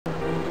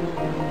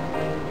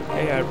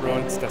Hey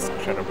everyone, it's Dusk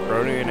Shadow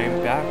Brony, and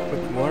I'm back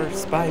with more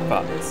Spy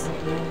Fox.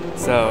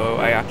 So,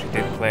 I actually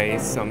did play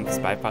some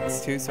Spy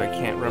Fox 2, so I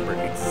can't remember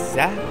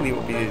exactly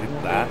what we did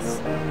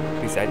last,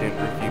 because I didn't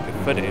review the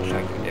footage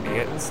like an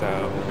idiot, so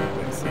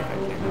let me see if I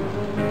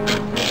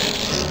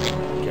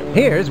can...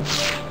 Here's...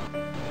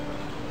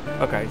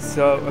 Okay,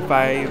 so if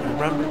I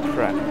remember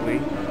correctly,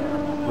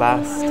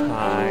 last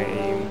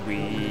time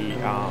we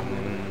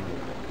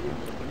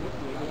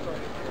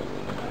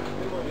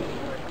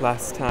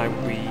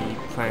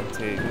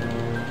planted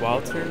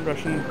Walter in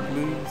Russian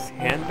Blue's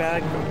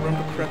handbag, if I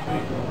remember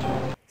correctly.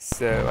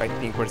 So I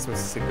think we're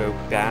supposed to go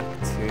back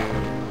to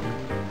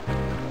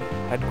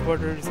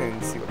headquarters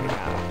and see what we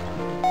have.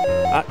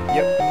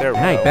 Yep, there we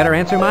go. I'd better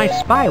answer my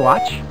spy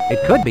watch. It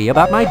could be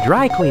about my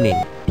dry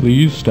cleaning.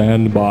 Please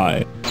stand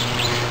by.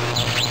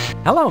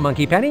 Hello,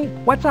 Monkey Penny.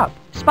 What's up?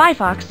 Spy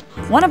Fox,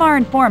 one of our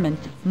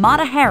informants,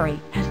 Mata Hari,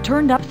 has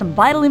turned up some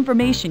vital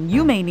information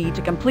you may need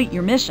to complete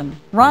your mission.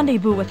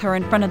 Rendezvous with her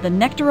in front of the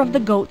Nectar of the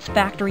Goats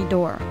factory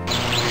door.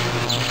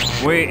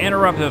 We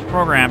interrupt this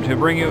program to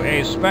bring you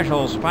a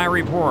special spy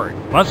report.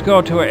 Let's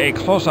go to a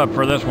close-up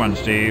for this one,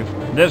 Steve.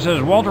 This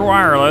is Walter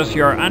Wireless,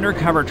 your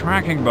undercover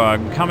tracking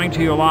bug, coming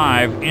to you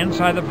live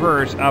inside the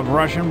purse of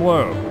Russian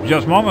Blue.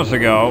 Just moments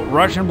ago,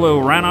 Russian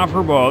Blue ran off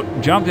her boat,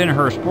 jumped in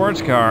her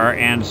sports car,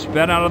 and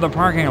sped out of the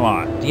parking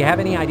lot. Do you have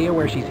any idea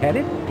where she's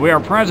headed? We are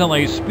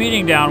presently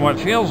speeding down what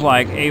feels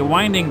like a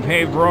winding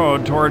paved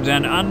road towards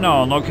an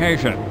unknown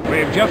location.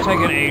 We've just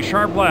taken a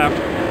sharp left,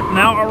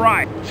 now a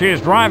right. She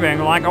is driving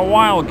like a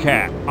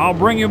wildcat. I'll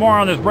bring you more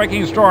on this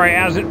breaking story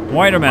as it...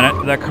 Wait a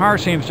minute, the car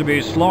seems to be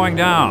slowing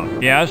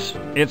down. Yes,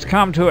 it's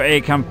come to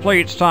a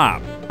complete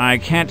stop. I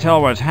can't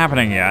tell what's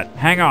happening yet.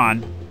 Hang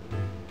on.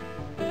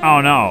 Oh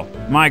no,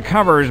 my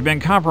cover's been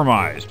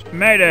compromised.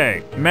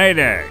 Mayday,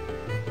 mayday.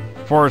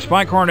 For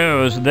Spycore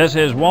News, this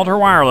is Walter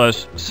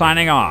Wireless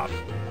signing off.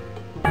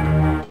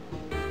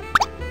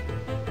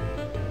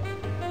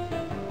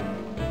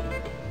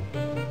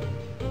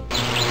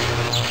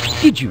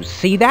 Did you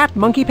see that,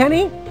 Monkey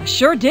Penny? I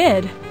sure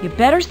did. You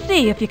better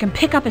see if you can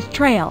pick up his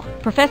trail.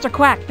 Professor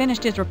Quack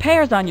finished his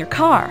repairs on your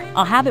car.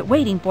 I'll have it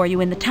waiting for you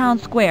in the town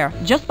square,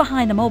 just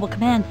behind the mobile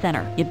command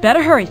center. You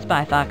better hurry,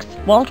 Spy Fox.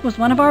 Walt was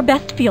one of our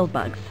best field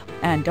bugs.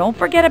 And don't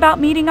forget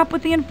about meeting up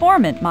with the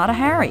informant, Mata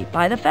Hari,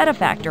 by the Feta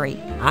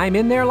factory. I'm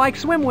in there like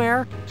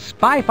swimwear.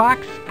 Spy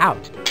Fox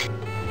out.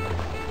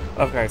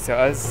 Okay, so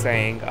I was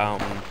saying,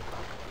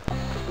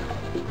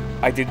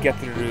 I did get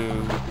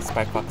through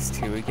Spy Fox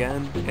 2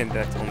 again, and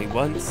that's only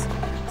once.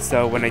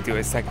 So when I do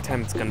it a second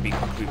time, it's going to be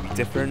completely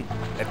different.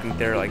 I think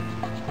there are like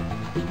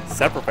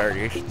several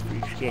variations for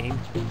each game.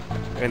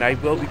 And I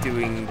will be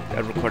doing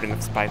a recording of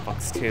Spy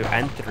Fox 2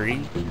 and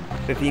 3.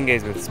 The thing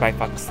is, with Spy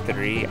Fox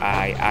 3,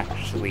 I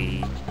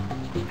actually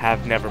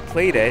have never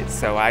played it,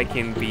 so I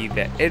can be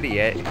the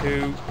idiot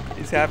who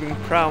is having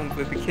problems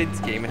with the kids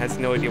game and has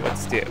no idea what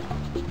to do.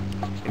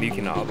 And you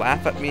can all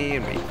laugh at me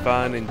and make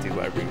fun and do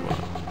whatever you want.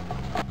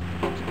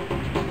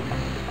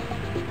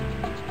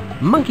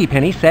 Monkey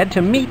Penny said to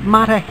meet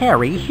Mata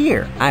Hari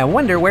here. I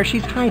wonder where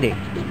she's hiding.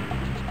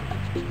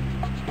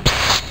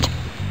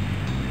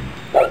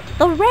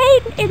 The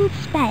rain in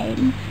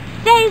Spain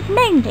stays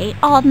mainly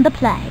on the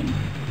plain.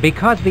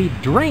 Because the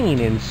drain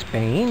in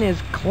Spain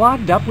is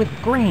clogged up with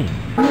grain.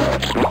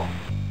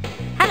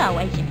 Hello,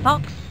 Agent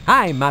Fox.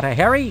 Hi, Mata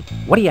Hari.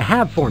 What do you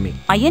have for me?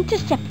 I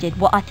intercepted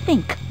what I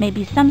think may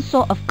be some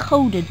sort of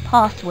coded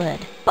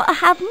password, but I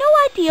have no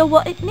idea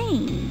what it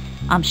means.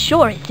 I'm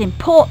sure it's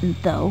important,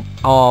 though.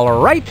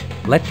 All right,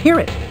 let's hear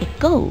it. It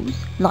goes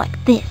like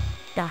this.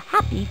 The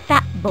happy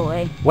fat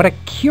boy. What a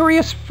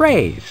curious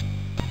phrase.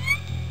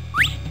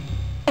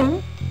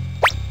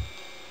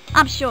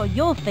 I'm sure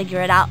you'll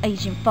figure it out,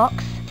 Agent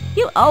Fox.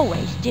 You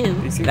always do.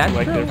 They seem That's to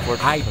like true. their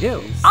fortune I do.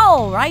 cookies.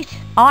 All right,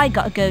 I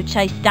gotta go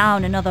chase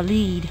down another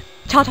lead.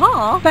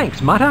 Ta-ta!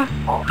 Thanks, Mata.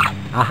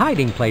 A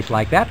hiding place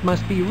like that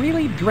must be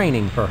really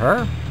draining for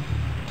her.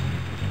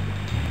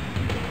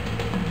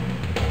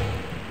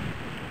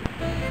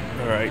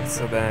 Alright,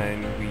 so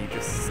then we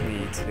just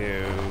need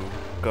to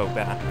go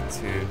back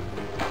to...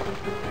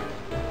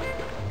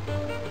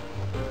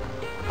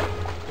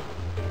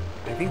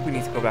 I think we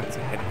need to go back to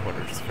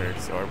headquarters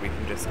first, or we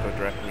can just go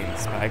directly in the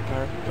spy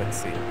car.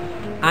 Let's see.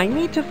 I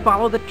need to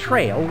follow the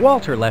trail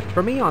Walter left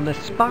for me on the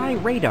spy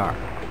radar.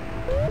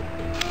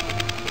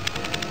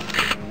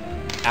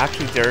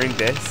 Actually, during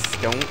this,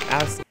 don't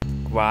ask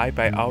why,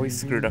 but I always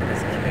screwed up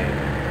as a kid.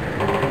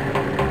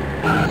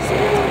 So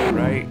we take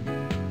right.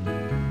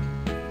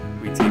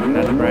 We take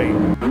another right.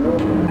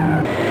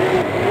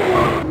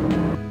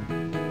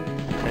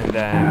 And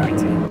then we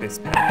take this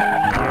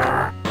path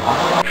here.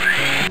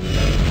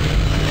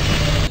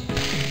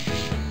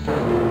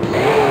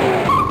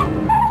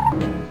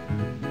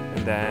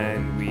 And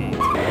then we take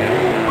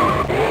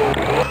that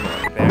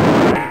path there.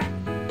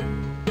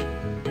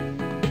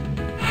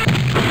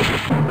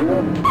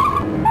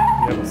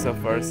 Yep, so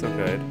far so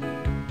good.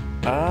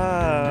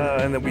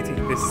 And then we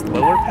take this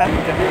slower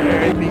path down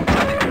there, I think.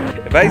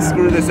 If I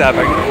screw this up,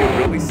 I'm gonna feel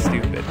really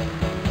stupid.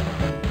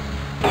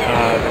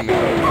 Then we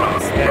go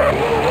across there.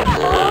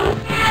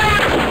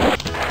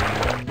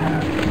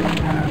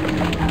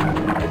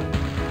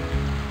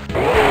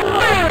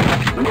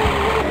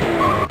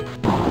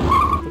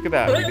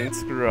 at that. We didn't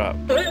screw up.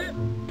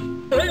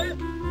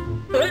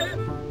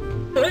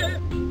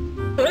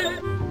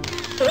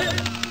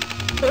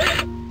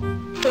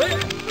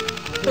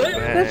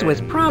 This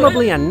was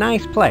probably a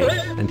nice place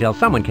until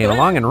someone came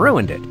along and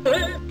ruined it.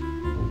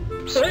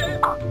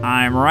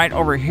 I'm right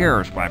over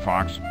here, Spy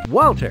Fox.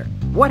 Walter,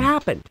 what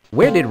happened?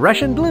 Where did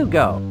Russian Blue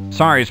go?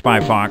 Sorry, Spy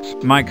Fox.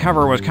 My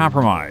cover was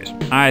compromised.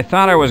 I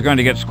thought I was going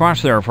to get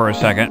squashed there for a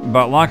second,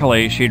 but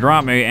luckily she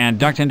dropped me and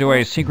ducked into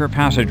a secret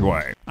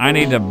passageway. I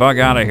need to bug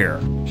out of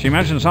here. She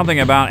mentioned something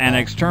about an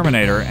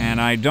exterminator,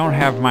 and I don't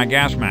have my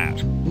gas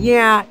mask.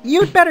 Yeah,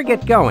 you'd better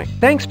get going.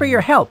 Thanks for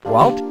your help,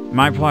 Walt.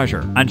 My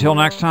pleasure. Until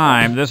next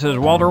time, this is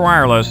Walter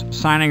Wireless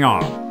signing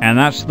off, and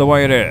that's the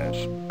way it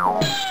is.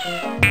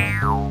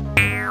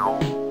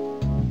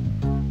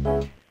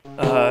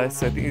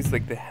 So I think it's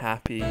like the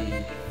happy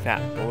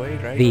fat boy,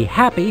 right? The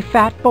happy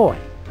fat boy.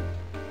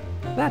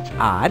 That's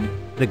odd.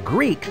 The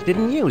Greeks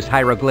didn't use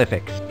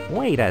hieroglyphics.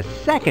 Wait a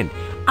second.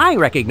 I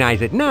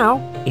recognize it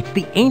now. It's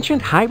the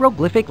ancient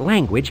hieroglyphic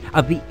language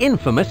of the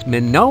infamous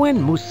Minoan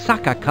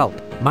Moussaka cult.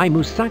 My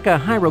Moussaka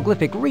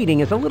hieroglyphic reading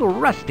is a little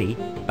rusty,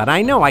 but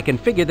I know I can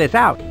figure this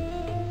out.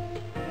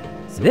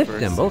 So This first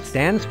symbol it's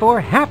stands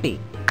for happy.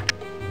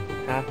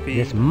 happy.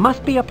 This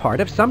must be a part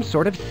of some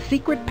sort of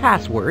secret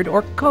password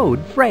or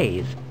code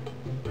phrase.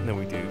 And then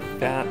we do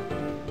fat,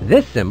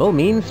 This symbol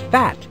means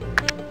fat.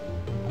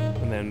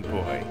 and then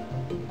boy.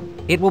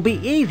 It will be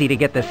easy to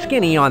get the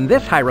skinny on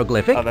this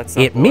hieroglyphic. Oh, that's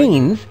not It boy.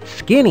 means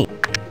skinny.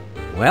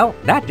 Well,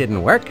 that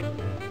didn't work.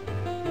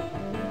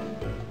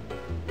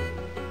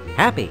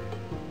 Happy.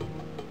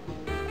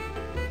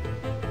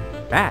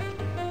 Fat.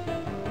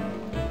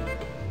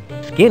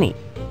 Skinny.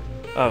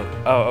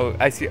 Oh,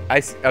 I see,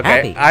 okay,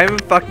 Happy. I'm a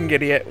fucking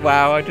idiot.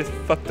 Wow, I just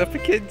fucked up a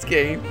kid's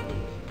game.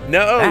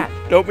 No, Fat.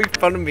 don't make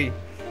fun of me.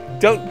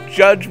 Don't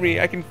judge me.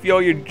 I can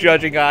feel your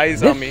judging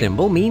eyes on This me.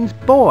 symbol means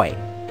boy.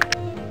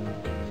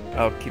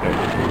 Okie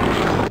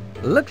dokie.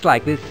 Looks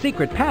like this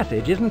secret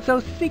passage isn't so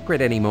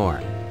secret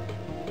anymore.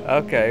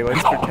 Okay,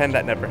 let's pretend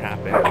that never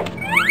happened.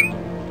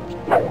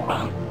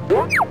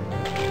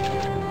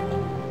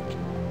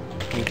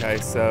 Okay,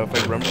 so if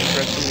I remember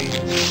correctly,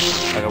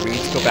 okay, we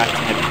need to go back to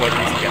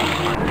headquarters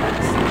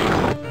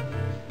again.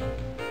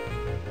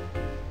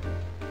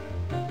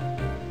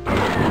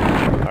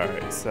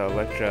 Alright, so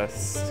let's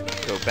just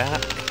go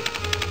back.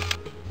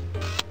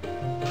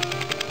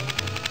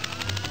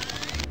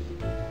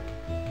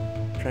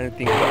 Trying to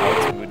think what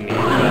else we would need,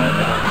 but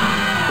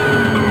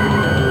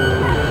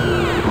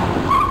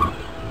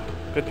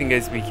good thing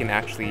is we can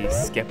actually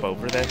skip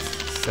over this,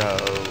 so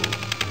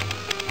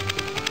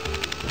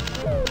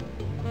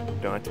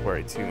don't have to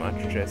worry too much,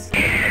 just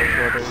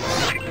headquarters.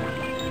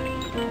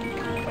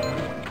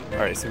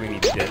 Alright, so we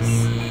need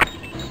this.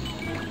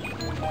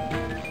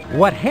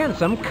 What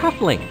handsome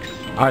cufflinks.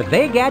 Are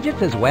they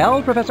gadgets as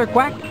well, Professor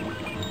Quack?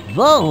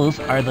 Those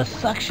are the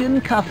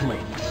suction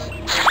cufflinks.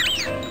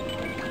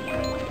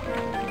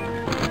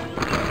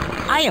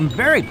 I am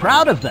very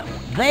proud of them.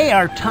 They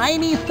are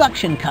tiny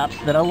suction cups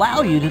that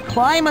allow you to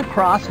climb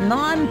across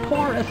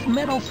non-porous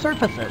metal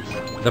surfaces.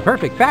 The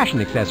perfect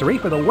fashion accessory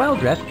for the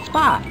well-dressed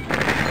spy.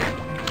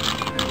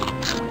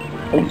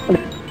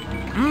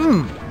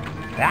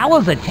 That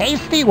was a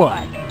tasty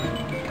one.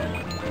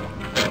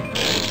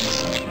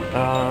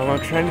 I'm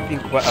trying to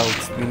think what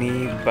else we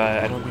need,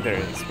 but I don't think there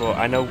is. Well,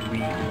 I know we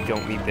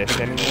don't need this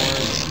anymore,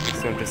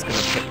 so I'm just gonna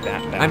put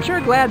that back. I'm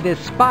sure glad this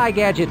spy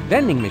gadget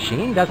vending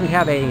machine doesn't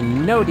have a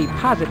no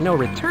deposit, no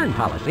return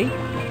policy.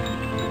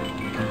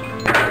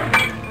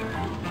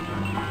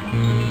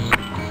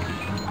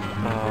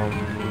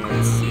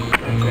 Let's see. I'm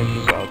trying to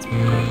think what else we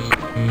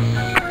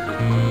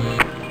need.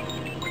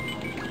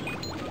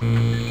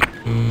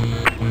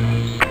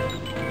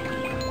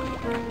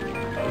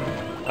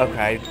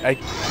 Okay, let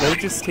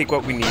me just take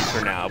what we need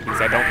for now,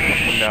 because I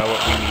don't know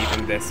what we need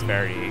in this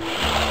variation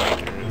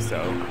later,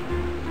 so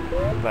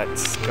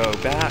let's go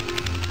back.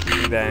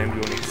 Then we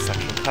will need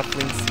suction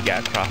couplings to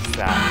get across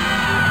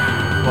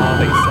that wall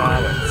that you saw.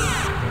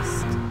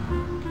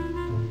 Let's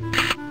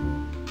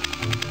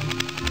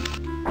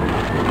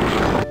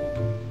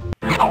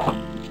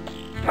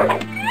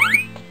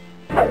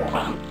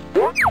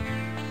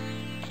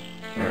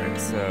Alright,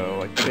 so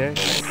like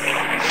this.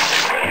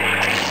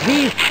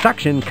 These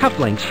suction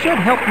cufflinks should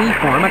help me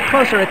form a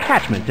closer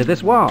attachment to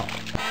this wall.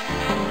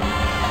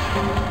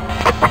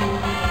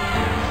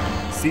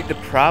 See, the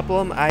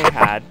problem I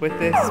had with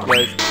this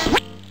was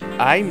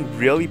I'm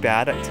really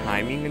bad at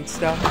timing and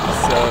stuff,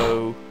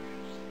 so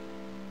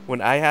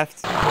when I have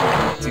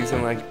to do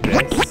something like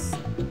this,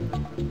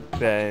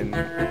 then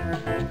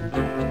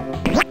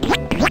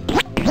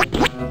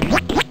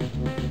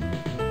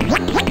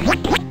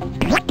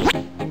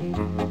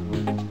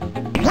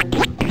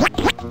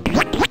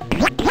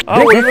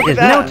oh, This look is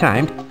at that. no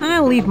timed.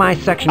 I'll leave my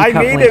suction I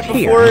made cufflinks it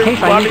here before in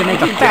case I need to make a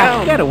Bonnie fast came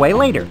down. getaway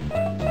later.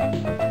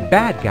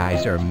 Bad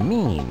guys are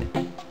mean.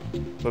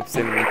 Whoops,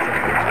 didn't mean to click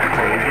on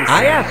that.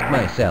 I ask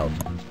myself,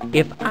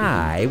 If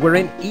I were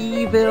an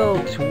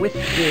evil,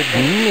 twisted,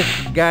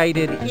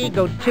 misguided,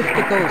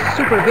 egotistical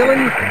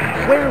supervillain,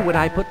 where would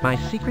I put my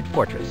secret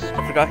fortress?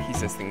 I forgot he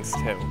says things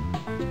too.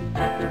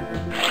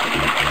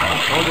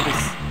 All of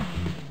this,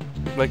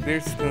 like,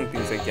 there's some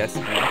things I guess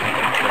you can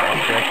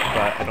interact with,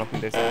 but I don't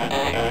think there's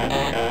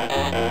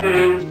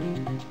anything.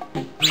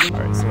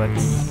 Alright, so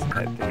let's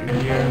head through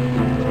here.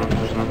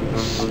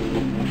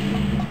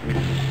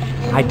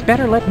 I'd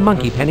better let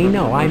Monkey Penny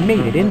know I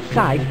made it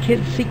inside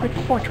Kid's secret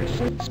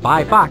fortress.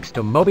 Spy Fox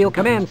to Mobile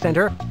Command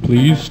Center.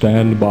 Please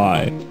stand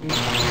by.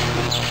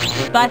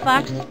 Spy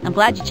Fox, I'm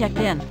glad you checked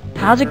in.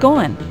 How's it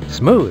going?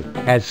 Smooth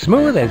as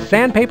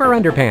sandpaper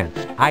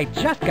underpants. I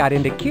just got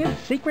into Kid's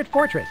secret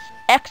fortress.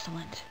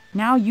 Excellent.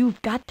 Now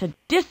you've got to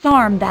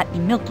disarm that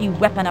milky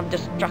weapon of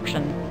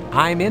destruction.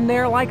 I'm in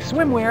there like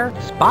swimwear.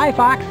 Spy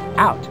Fox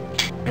out.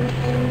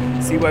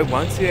 See what I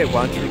want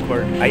to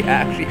record. I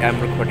actually am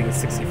recording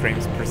 60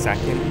 frames per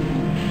second.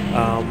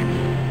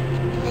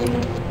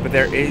 But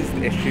there is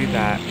the issue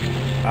that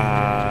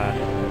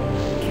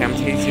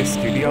Camtasia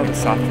Studio, the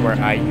software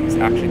I use,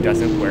 actually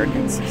doesn't work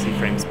in 60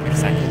 frames per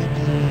second.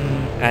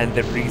 And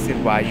the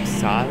reason why you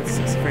saw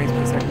 60 frames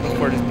per second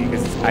before is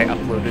because I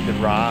uploaded the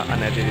raw,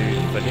 unedited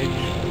footage.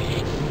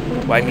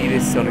 What I need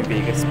is Sony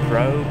Vegas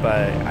Pro,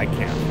 but I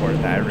can't afford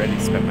that. I already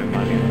spent my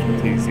money on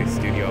Camtasia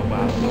Studio a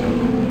while ago.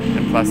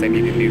 And plus I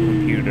need a new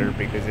computer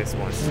because this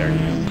one's starting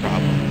to have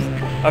problems.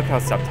 Okay, I'll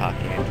stop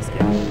talking and just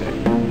get with it.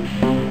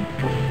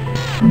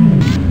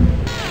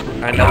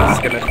 I know this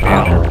is gonna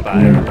fail, but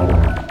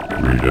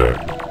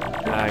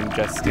I'm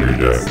just doing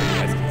this,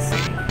 as you can see.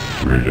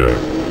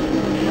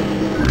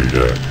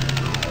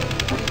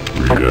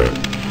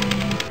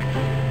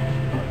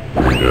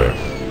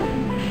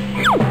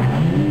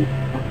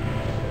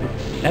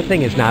 That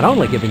thing is not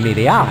only giving me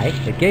the eye,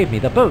 it gave me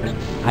the boot.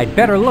 I'd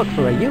better look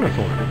for a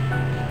uniform.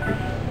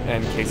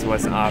 In case it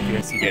wasn't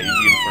obvious, you get your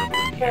uniform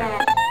from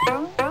here.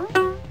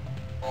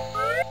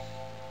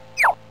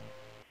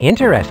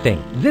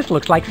 Interesting. This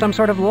looks like some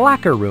sort of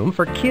locker room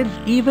for kids'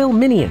 evil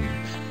minions.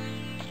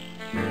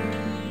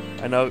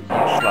 I know each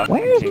locker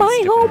Where's contains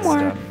my different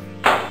homework? stuff.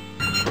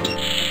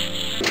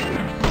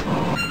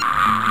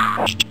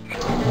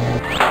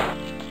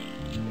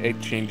 It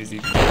changes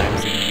each time,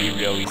 so you can be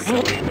really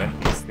silly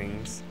with these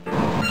things.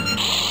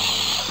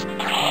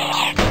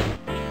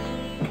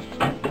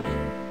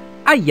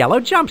 A yellow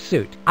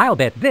jumpsuit. I'll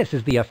bet this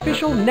is the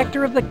official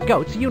Nectar of the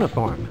Goats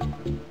uniform.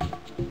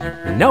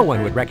 No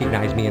one would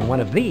recognize me in one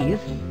of these.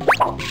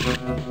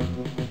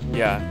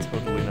 Yeah,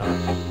 totally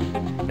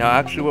not. Now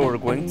actually what we're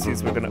going to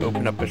is we're going to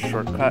open up a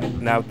shortcut.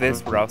 Now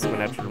this we're also going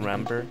to have to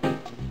remember.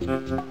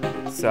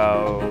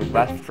 So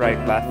left, right,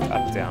 left,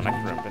 up, down. I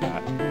can remember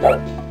that.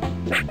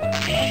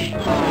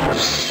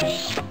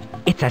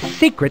 It's a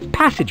secret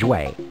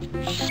passageway.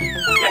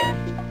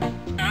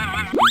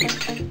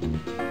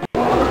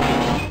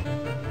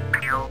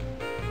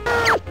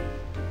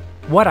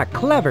 What a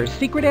clever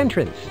secret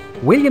entrance.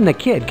 William the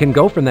Kid can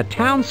go from the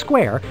town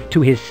square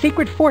to his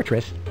secret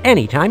fortress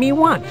anytime he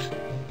wants.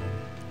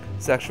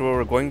 So actually what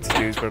we're going to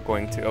do is we're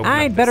going to open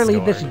I'd up better this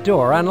leave this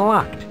door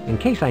unlocked in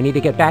case I need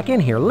to get back in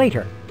here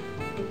later.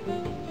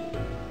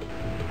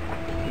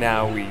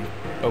 Now we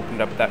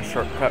opened up that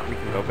shortcut, we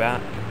can go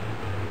back.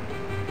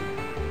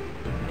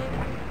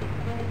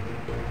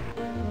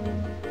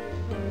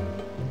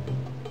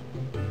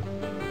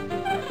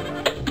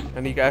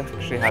 And you guys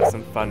actually have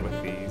some fun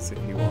with these if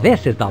you want.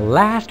 This is the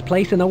last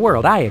place in the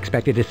world I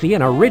expected to see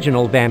an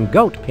original Van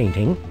Gogh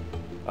painting.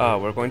 Oh,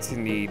 we're going to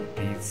need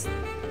these.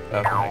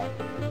 Okay.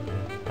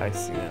 I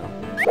see now.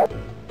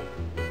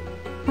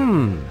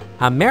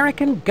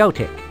 American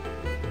Gothic.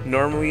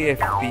 Normally if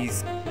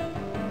these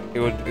it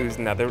was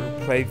another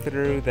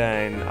playthrough,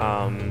 then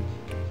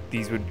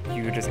you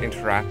could just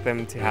interact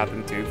them to have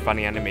them do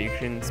funny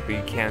animations, but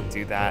you can't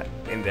do that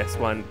in this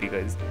one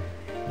because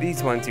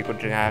these ones you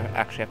could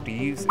actually have to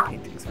use the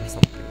paintings for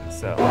something.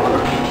 So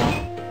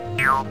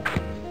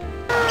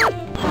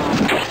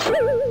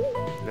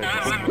let's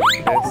just do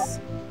this.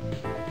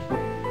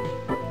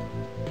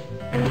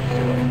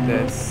 Like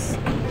this.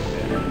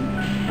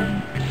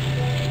 And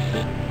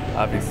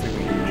obviously we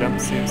need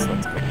jumpsuits, so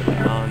let's put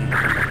that on.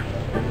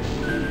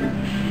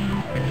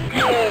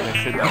 That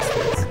should best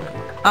fit.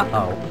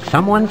 Uh-oh,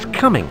 someone's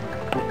coming.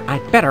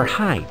 I'd better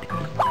hide.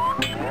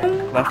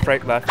 Left,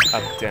 right, left,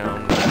 up,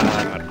 down.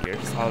 I'm out of here.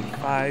 Solid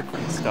 5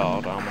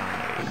 installed on my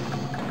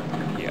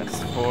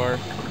PS4.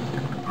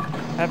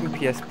 Having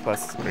PS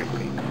Plus is a great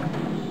thing.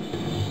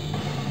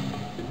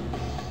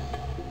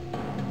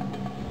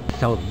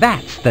 So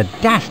that's the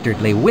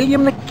dastardly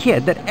William the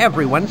Kid that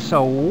everyone's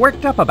so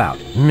worked up about.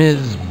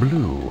 Ms.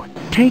 Blue,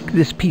 take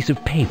this piece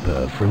of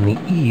paper from the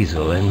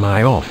easel in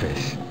my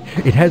office.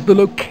 It has the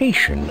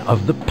location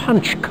of the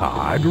punch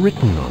card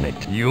written on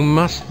it. You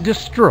must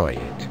destroy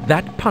it.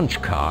 That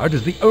punch card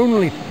is the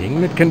only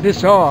thing that can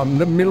disarm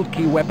the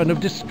milky weapon of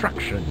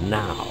destruction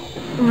now.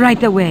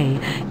 Right away,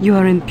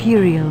 Your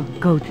Imperial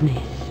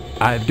Goatness.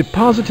 I've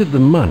deposited the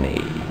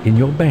money in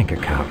your bank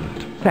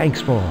account. Thanks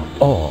for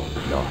all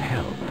your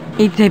help.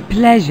 It's a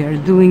pleasure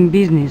doing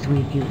business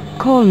with you.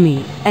 Call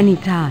me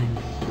anytime.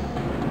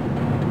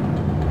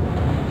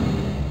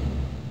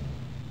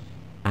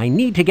 I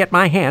need to get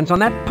my hands on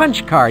that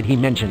punch card he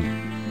mentioned.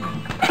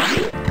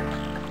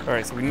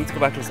 Alright, so we need to go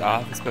back to his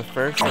office, but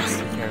first, let's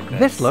take care of this.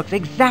 This looks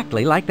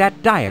exactly like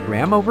that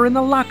diagram over in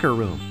the locker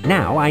room.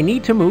 Now I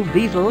need to move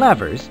these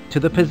levers to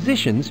the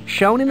positions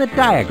shown in the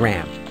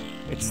diagram.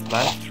 It's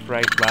left,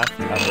 right, left,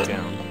 up,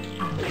 down.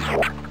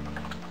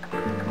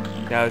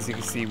 Now, as you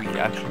can see, we can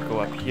actually go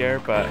up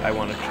here, but I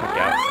want to check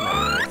out some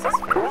other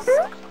places first.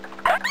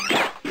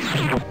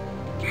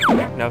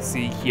 Now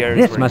see, here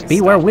is This must be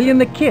where William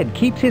the Kid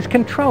keeps his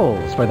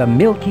controls for the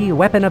Milky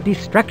Weapon of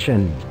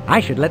Destruction. I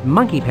should let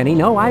Monkey Penny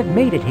know I've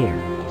made it here.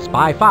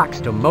 Spy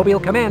Fox to Mobile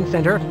Command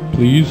Center.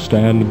 Please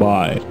stand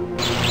by.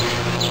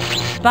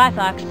 Spy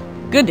Fox,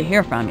 good to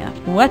hear from you.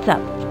 What's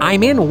up?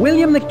 I'm in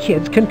William the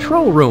Kid's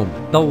control room.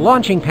 The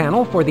launching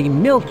panel for the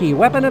Milky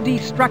Weapon of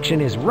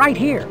Destruction is right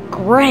here.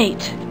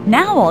 Great!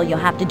 Now all you'll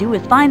have to do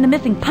is find the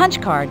missing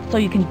punch card so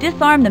you can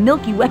disarm the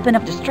Milky Weapon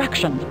of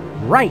Destruction.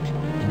 Right.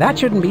 That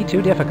shouldn't be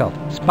too difficult.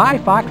 Spy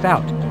Fox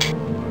out.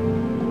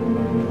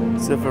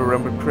 So if I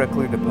remember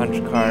correctly, the punch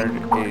card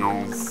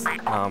is,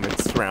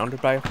 it's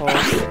surrounded by holes,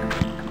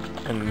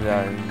 and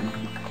then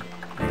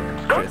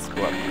just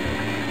go up here.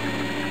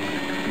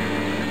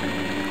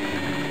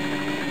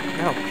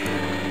 Ouch.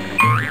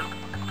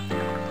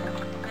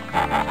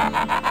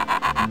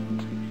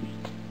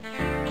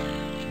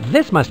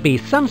 This must be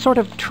some sort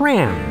of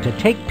tram to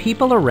take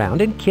people around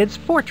in Kid's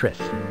Fortress.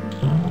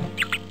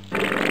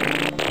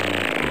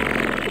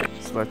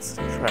 So let's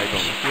try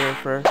going here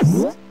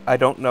first. I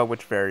don't know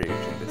which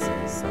variation this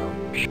is, so...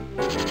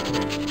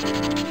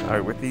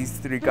 Alright, with these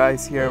three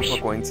guys here,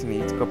 we're going to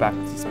need to go back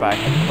to Spy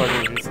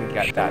Headquarters and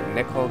get that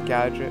nickel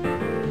gadget,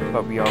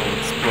 but we'll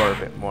explore a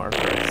bit more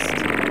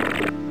first.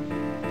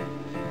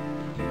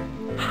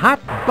 Hot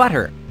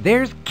butter.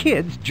 There's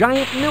Kid's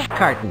giant milk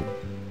carton.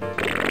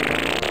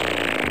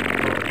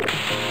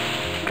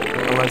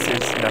 Unless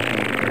there's nothing...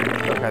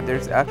 Okay,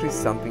 there's actually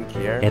something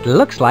here. It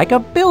looks like a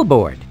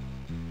billboard.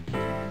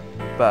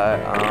 But,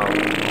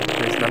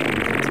 there's nothing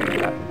we can do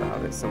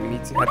about it. So we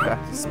need to head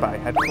back to Spy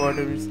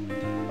Headquarters,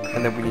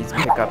 and then we need to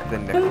pick up the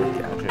nickel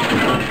gadget.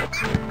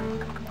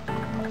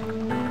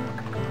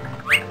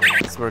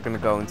 So we're gonna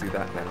go and do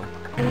that now.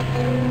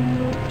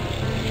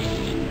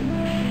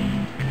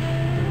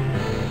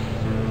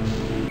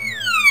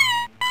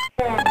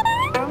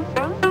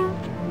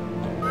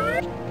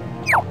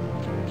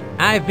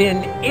 I've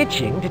been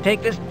itching to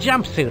take this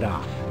jumpsuit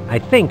off. I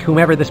think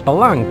whomever this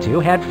belonged to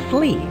had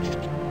fleas.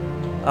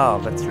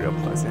 Oh, that's real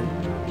pleasant.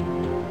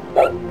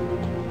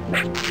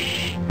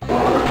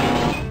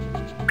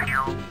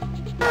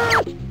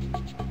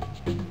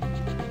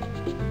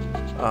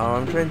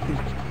 I'm trying to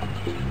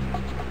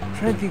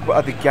think what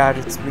other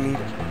gadgets we need.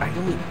 I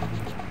don't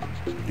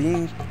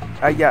think...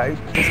 yeah,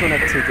 this one I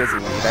take as a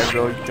lead. I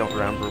really don't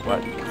remember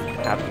what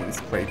happened in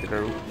this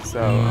playthrough.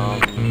 So,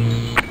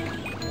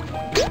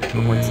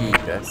 we're going to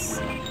need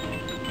this.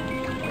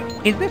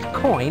 Is this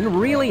coin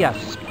really a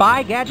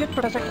spy gadget,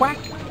 Professor Quack?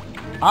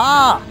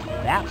 Ah,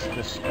 that's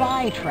the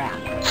spy trap.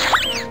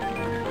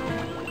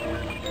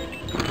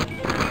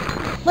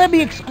 Let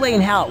me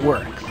explain how it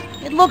works.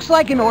 It looks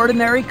like an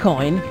ordinary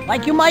coin,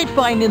 like you might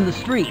find in the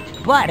street.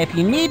 But if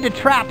you need to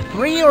trap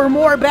 3 or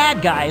more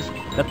bad guys,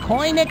 the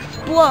coin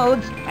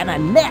explodes and a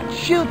net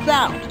shoots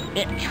out.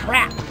 It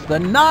traps the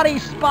naughty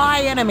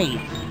spy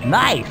enemies.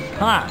 Nice,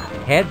 huh?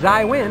 Heads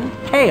I win,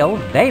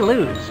 tails they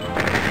lose.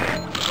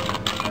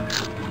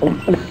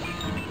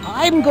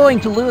 I'm going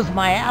to lose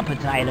my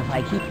appetite if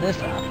I keep this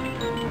up.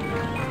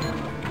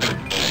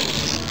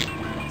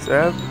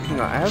 So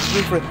I have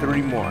room for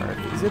 3 more.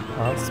 Is it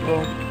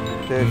possible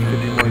to 3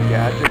 more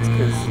gadgets?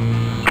 Because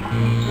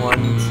 1,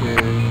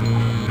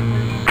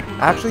 2...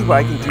 Actually, what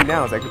I can do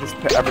now is I can just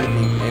put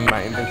everything in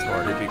my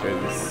inventory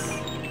because...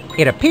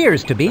 It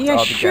appears to be a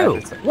shoe.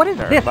 What is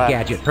this left,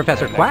 gadget,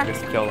 Professor Quack?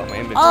 Just fill up my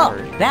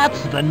inventory. Oh,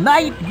 that's the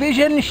night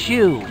vision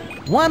shoe.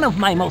 One of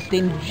my most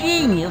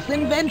ingenious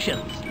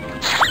inventions.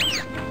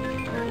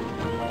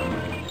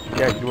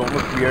 Yeah, you won't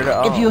look weird at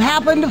all. If you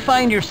happen to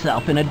find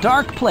yourself in a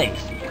dark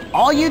place,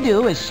 all you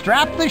do is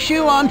strap the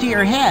shoe onto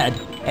your head,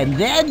 and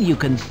then you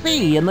can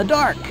see in the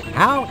dark.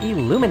 How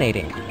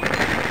illuminating.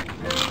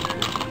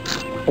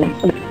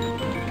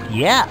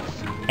 Yes,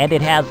 and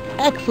it has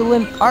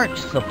excellent arch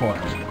support.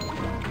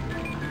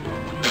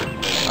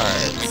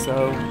 Alright,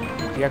 so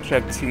we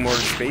actually have 2 more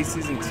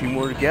spaces and 2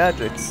 more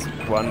gadgets.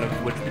 One of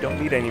which we don't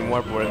need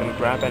anymore, but we're gonna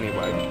grab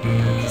anyway.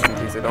 Just in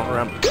case I don't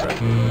remember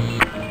correctly.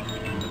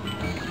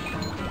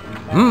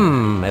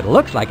 It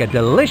looks like a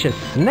delicious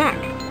snack.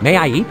 May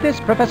I eat this,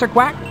 Professor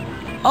Quack?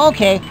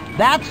 Okay,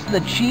 that's the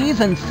cheese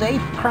and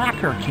safe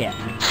cracker kit.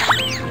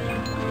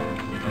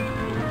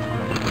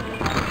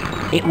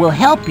 It will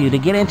help you to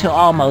get into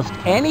almost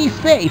any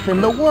safe in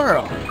the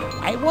world.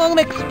 I won't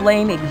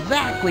explain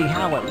exactly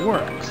how it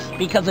works,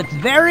 because it's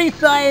very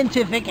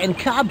scientific and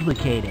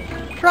complicated.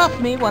 Trust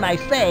me when I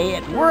say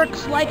it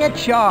works like a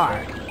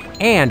charm.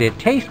 And it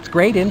tastes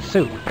great in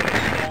soup.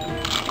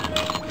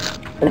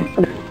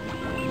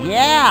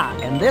 Yeah,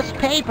 and this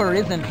paper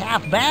isn't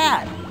half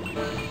bad.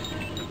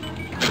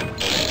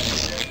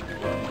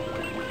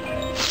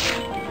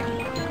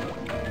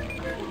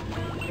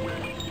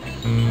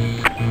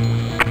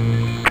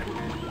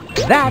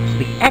 That's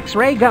the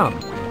X-ray gum.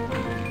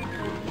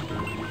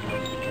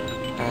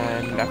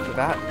 And after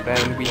that,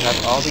 then we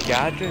have all the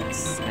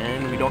gadgets,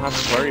 and we don't have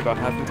to worry about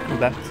having to go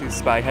back to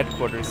Spy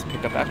headquarters to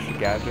pick up extra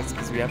gadgets,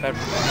 because we have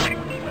everything.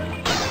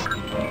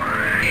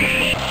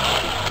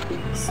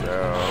 So,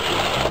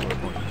 we're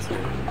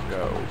going to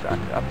go back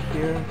up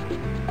here.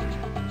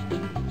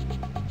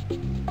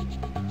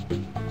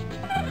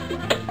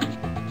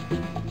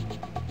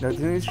 Now,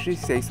 didn't she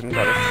say something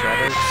about a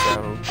shredder?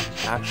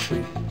 So,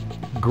 actually...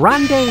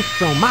 Grande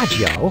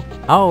formaggio?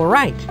 Oh,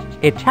 right.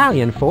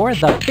 Italian for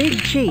the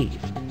big cheese.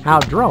 How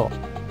droll.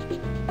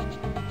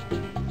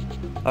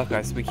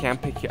 Okay, so we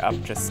can't pick you up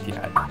just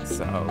yet,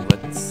 so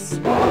let's...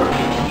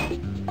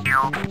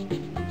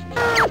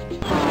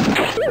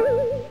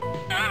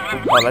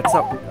 Oh, that's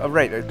not... Oh,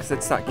 right, because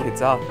it's not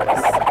Kid's office.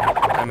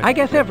 I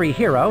guess every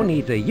hero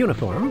needs a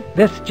uniform.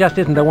 This just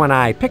isn't the one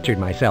I pictured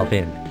myself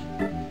in. Yeah,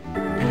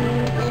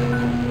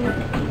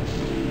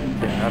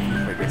 I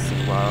haven't played this in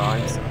a while,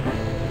 I'm sorry.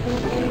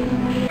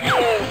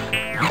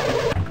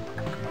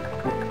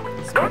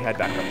 So we head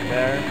back up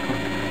there.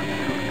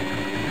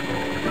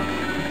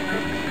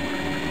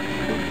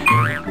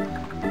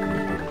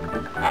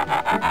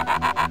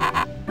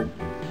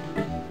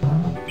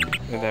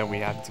 And then we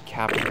have to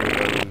capture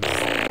those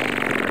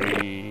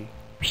 3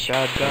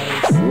 bad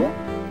guys.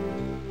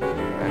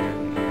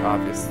 And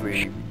obviously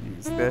we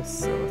use this,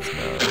 so let's go.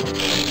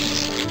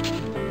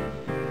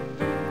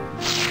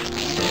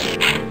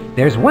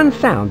 There's one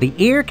sound the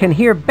ear can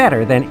hear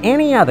better than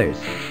any others.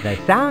 The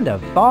sound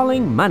of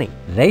falling money.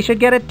 They should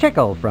get a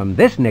tickle from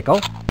this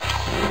nickel.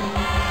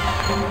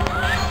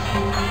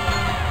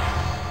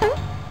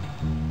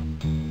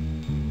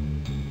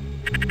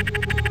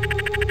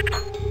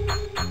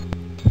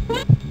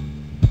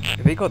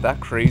 If they go that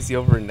crazy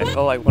over a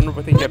nickel, I wonder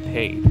what they get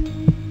paid.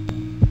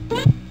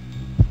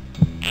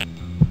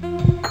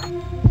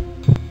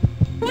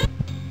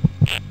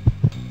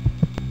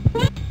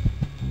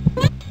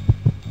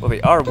 Well,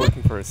 they are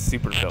working for a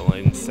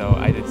supervillain, so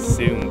I'd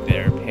assume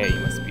their pay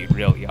must be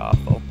really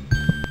awful.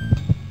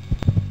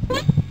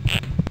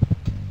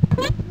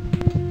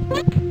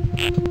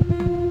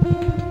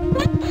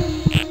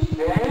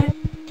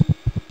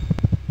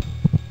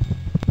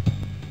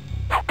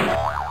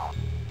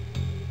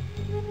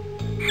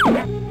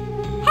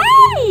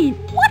 Hey!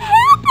 What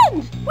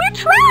happened? We're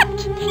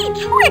trapped! He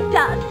tricked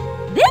us!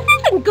 This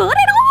isn't good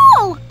at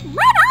all!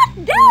 Let us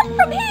down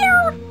from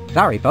here!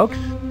 Sorry, folks.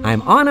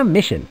 I'm on a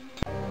mission.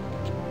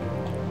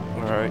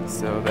 Alright,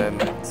 so then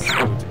let's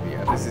go to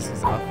this is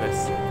his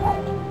office.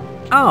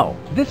 Oh,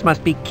 this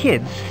must be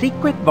Kid's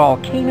secret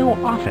volcano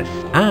office.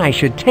 I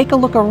should take a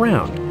look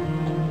around.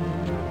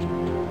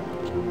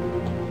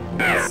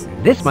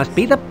 This must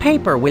be the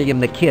paper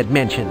William the Kid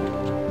mentioned.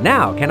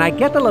 Now, can I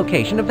get the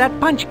location of that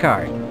punch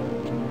card?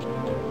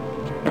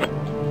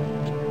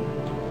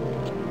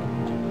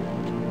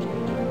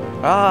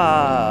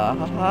 Ah,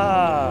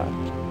 haha.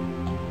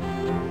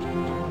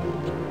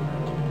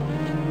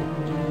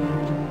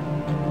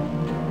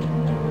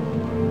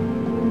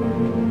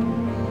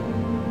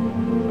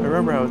 I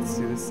remember how to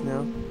do this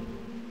now.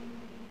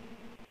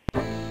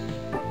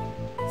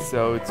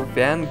 So it's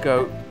Van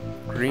Gogh,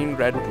 green,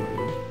 red, blue.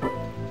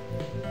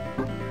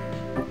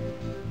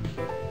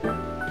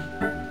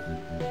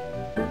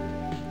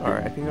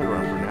 Alright, I think I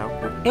remember now.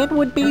 It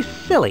would be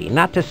silly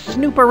not to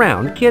snoop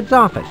around Kid's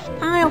office.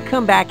 I'll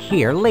come back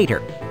here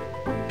later.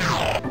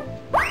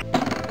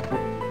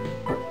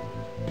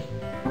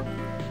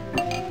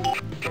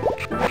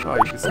 Oh,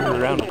 you can screw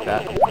around with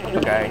that.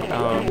 Okay,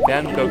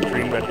 Van Gogh,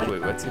 green, red, blue.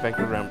 Let's see if I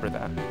can remember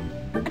that.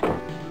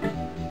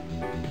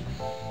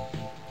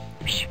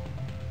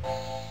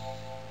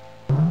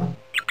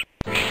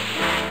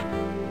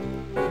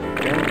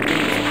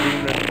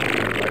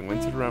 I'm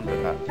going to remember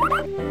that. Go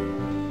here.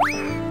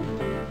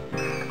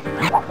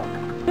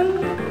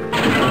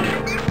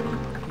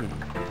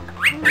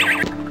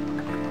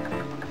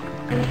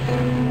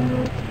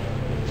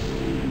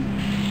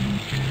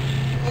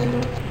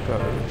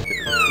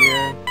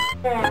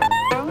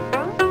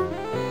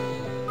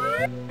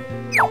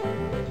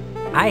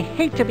 I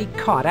hate to be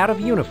caught out of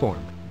uniform.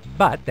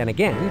 But then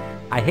again,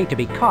 I hate to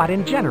be caught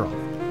in general.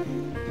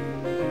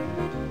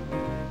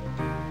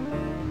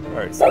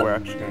 Alright, so we're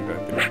actually going to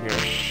go through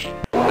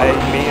here. I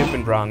may have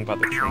been wrong about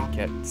the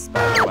trinkets,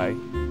 by the way.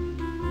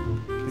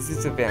 This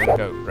is a Van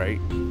Gogh, right?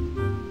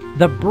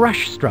 The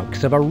brush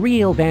strokes of a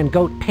real Van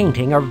Gogh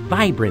painting are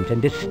vibrant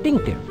and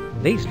distinctive.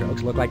 These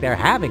strokes look like they're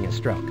having a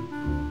stroke.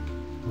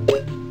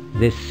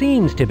 This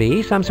seems to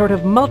be some sort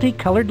of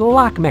multicolored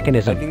lock I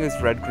mechanism. think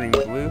it's red, green,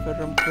 blue, if I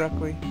remember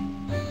correctly.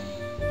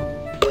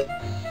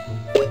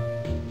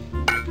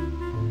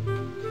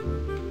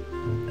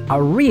 A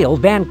real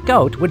Van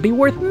Gogh would be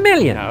worth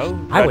millions.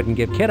 No, I wouldn't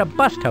give Kid a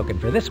bus token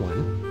for this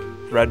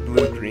one. Red,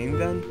 blue, green,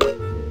 then?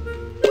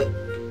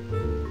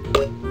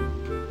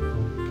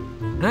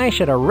 I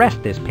should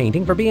arrest this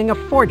painting for being a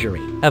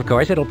forgery. Of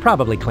course, it'll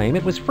probably claim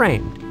it was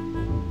framed.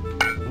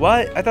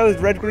 What? I thought it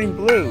was red, green,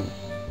 blue.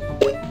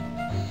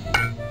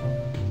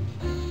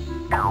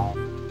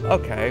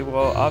 Okay,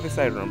 well,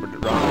 obviously I remembered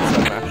it wrong,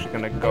 so I'm actually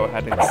gonna go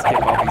ahead and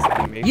skip all these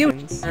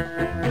animations.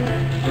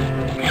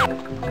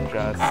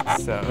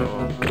 Just so...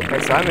 Okay,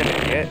 so I'm an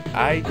idiot.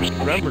 I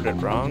remembered it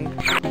wrong.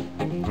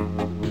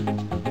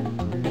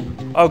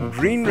 Oh,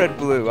 green, red,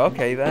 blue.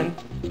 Okay, then.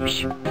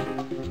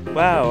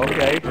 Wow,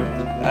 okay.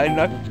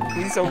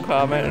 Please don't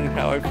comment on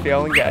how I'm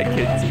failing at a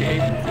kid's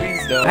game.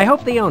 Please don't. I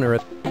hope the owner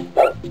of...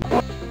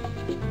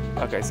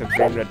 Okay, so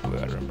green, red, blue,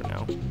 I remember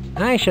now.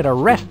 I should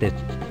arrest it.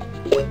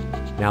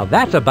 Now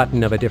that's a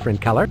button of a different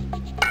color.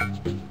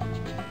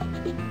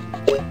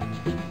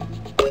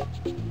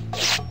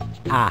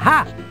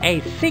 Aha! A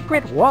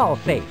secret wall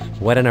safe.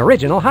 What an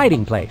original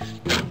hiding place.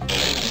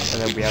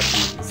 And then we have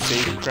the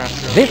safe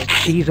crafter. This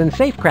seasoned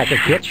safecracker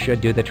kit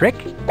should do the trick.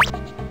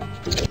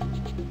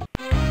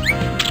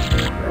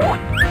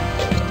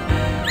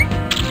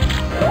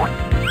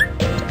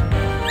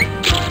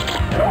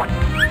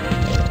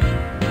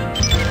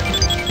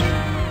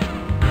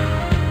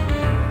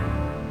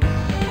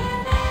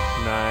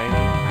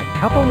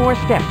 Couple more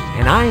steps,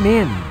 and I'm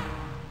in.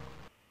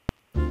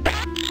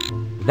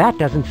 That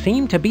doesn't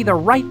seem to be the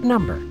right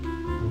number.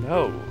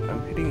 No,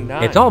 I'm hitting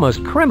 9. It's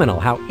almost criminal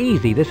how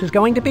easy this is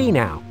going to be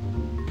now.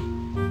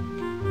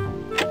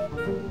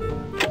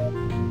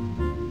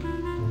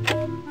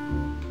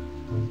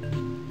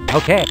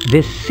 Okay,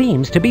 this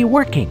seems to be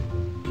working.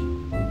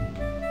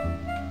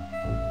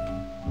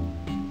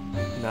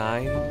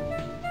 9.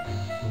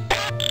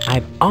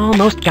 I've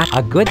almost got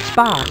a good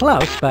spy.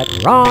 Close, but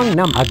wrong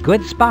number. A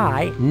good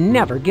spy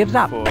never gives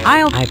up. 4.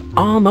 I've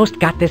almost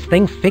got this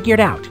thing figured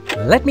out.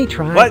 Let me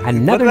try another what the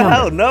number.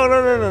 Hell?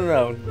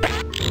 No.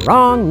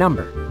 Wrong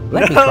number.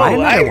 Let me try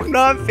another one. I'm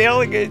not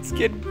failing it. It's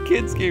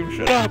kids game.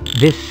 Shut up.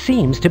 This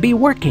seems to be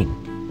working.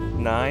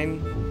 9.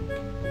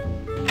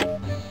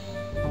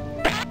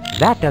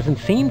 That doesn't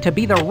seem to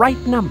be the right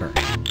number.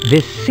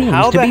 This seems to be working.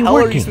 How the hell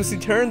are you supposed to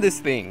turn this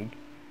thing?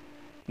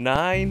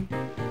 9.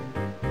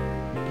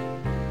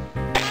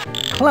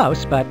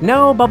 Close, but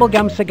no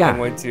bubblegum cigar. I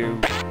went to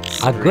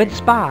a good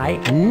spy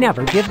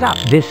never gives up.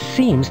 This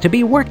seems to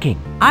be working.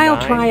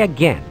 I'll try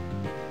again.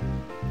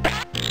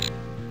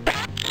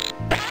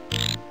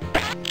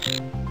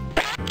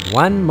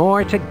 One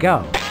more to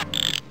go.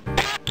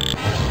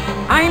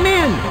 I'm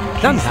in!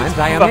 Sometimes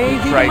I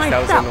amaze even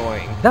myself. That was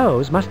annoying.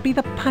 Those must be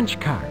the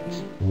punch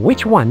cards.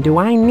 Which one do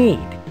I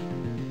need?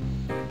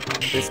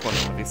 This one,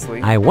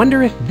 obviously. I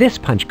wonder if this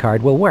punch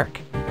card will work.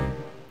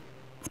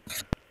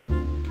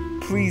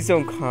 Please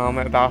don't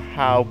comment about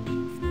how...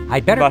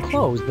 I'd better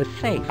close the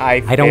safe.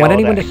 I don't want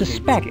anyone to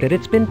suspect that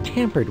it's been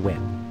tampered with.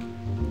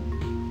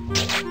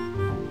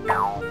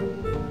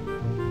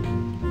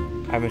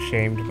 I'm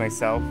ashamed of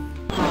myself.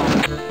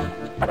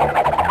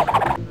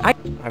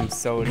 I'm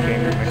so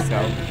ashamed of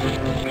myself.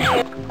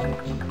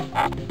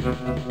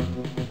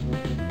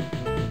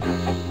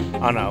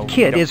 Oh no.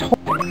 Kid is...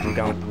 We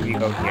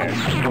go here.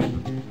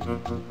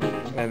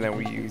 And then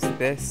we use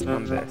this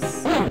on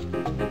this.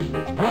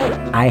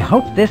 I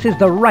hope this is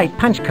the right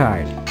punch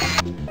card.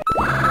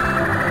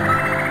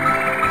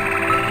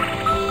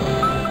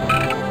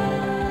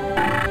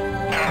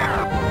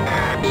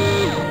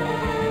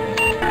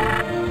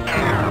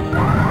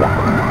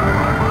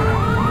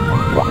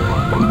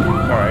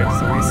 Alright,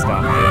 so we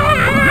stopped it.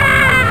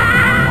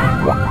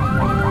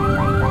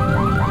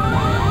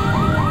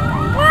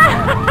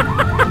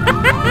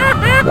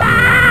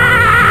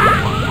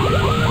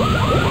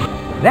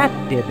 That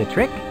did the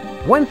trick.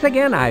 Once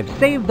again, I've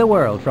saved the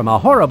world from a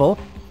horrible,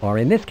 or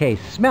in this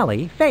case,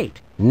 smelly, fate.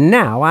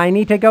 Now I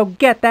need to go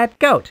get that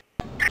goat.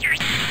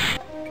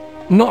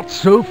 Not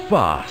so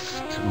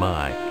fast,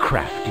 my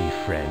crafty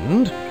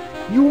friend.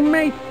 You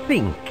may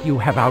think you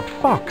have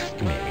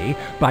outfoxed me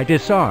by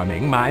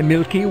disarming my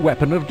milky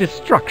weapon of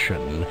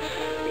destruction,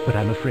 but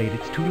I'm afraid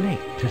it's too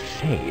late to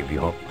save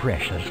your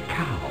precious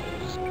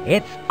cows.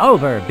 It's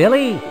over,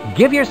 Billy.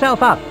 Give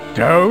yourself up.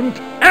 Don't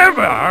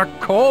ever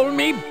call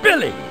me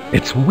Billy.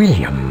 It's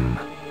William.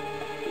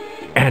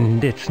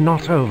 And it's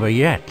not over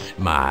yet,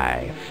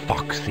 my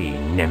foxy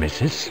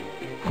nemesis.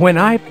 When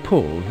I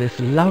pull this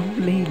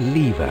lovely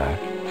lever,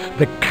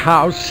 the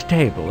cow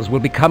stables will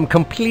become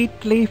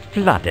completely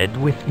flooded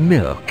with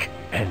milk.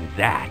 And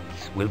that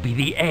will be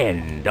the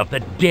end of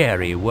the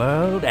dairy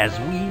world as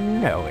we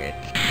know it.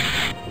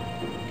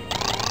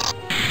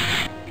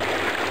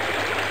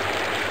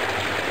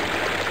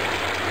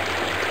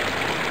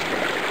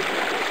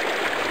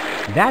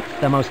 That's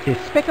the most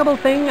despicable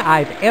thing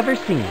I've ever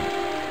seen.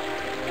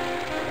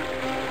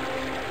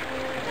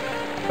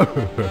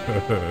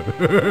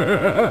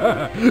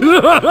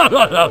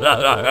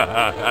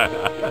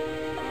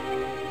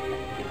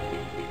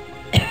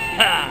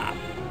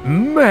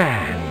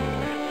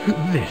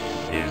 Man, this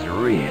is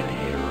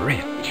really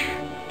rich.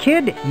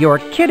 Kid, you're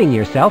kidding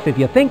yourself if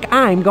you think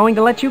I'm going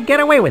to let you get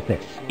away with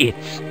this.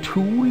 It's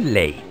too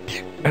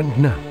late. And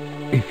now,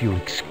 if you'll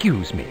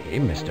excuse me,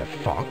 Mr.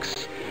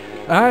 Fox,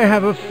 I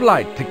have a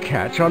flight to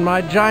catch on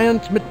my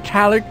giant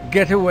metallic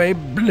getaway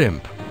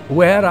blimp,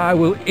 where I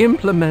will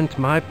implement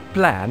my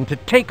plan to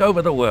take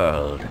over the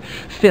world,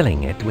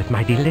 filling it with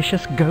my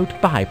delicious goat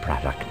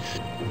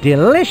byproducts.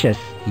 Delicious?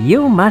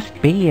 You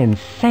must be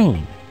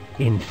insane.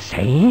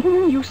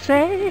 Insane, you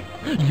say?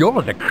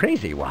 You're the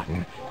crazy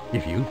one,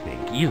 if you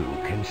think you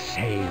can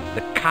save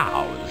the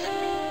cows.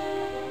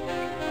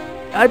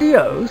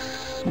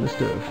 Adios,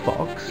 Mr.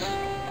 Fox.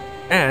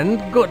 And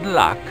good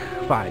luck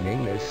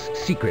finding this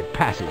secret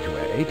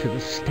passageway to the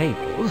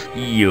stables.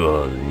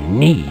 You'll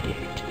need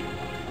it.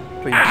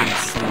 But you can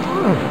see.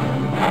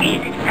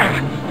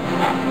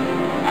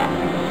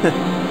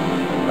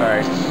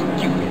 Alright.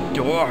 Stupid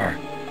door.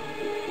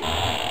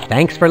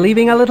 Thanks for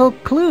leaving a little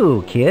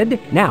clue, kid.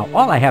 Now,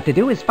 all I have to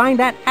do is find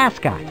that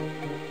ascot.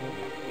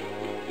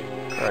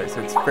 Alright,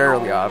 so it's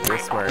fairly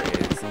obvious where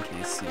it is in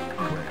case you were to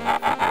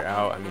figure it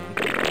out. I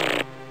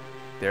mean,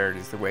 there it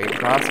is the way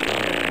across. We're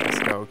gonna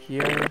just go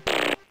here.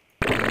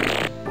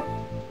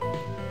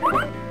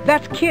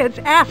 That's Kid's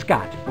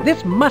ascot.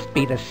 This must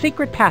be the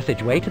secret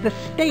passageway to the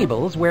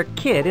stables where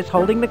Kid is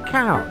holding the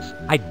cows.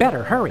 I'd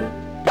better hurry.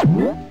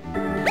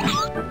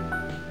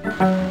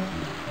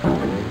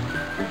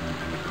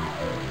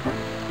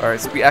 Alright,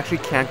 so we actually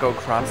can't go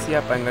across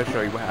yet, but I'm going to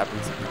show you what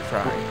happens if we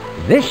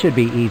try. This should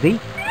be easy.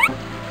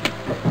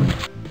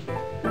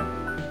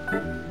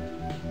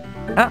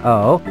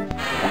 Uh-oh.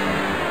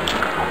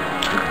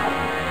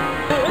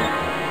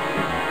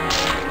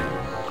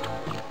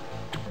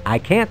 I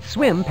can't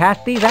swim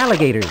past these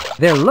alligators.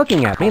 They're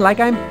looking at me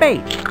like I'm bait.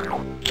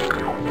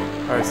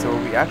 Alright, so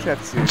what we actually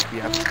have to do is we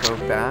have to go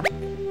back.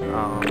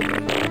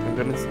 I'm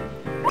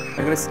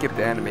gonna skip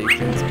the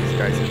animations because you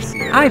guys have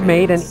seen it. I've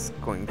made an... It's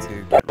going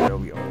to get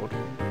really old.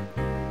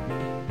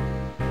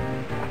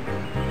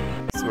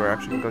 So we're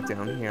actually gonna go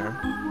down here.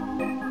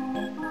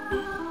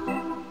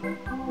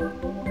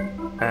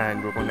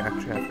 And we're going to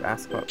actually have to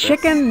ask about this.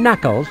 Chicken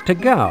knuckles to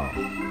go.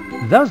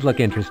 Those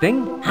look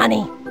interesting.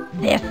 Honey,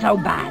 they're so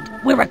bad.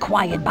 We're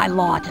required by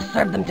law to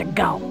serve them to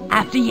go.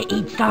 After you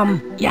eat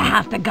some, you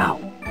have to go.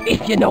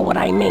 If you know what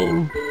I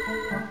mean.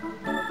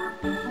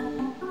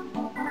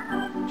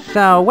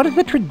 So, what does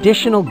the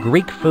traditional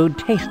Greek food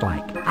taste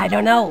like? I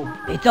don't know.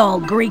 It's all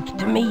Greek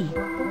to me.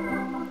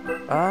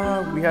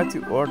 We had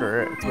to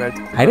order it. So we had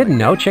to I didn't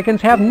know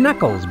chickens have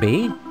knuckles,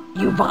 Bee.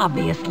 You've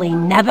obviously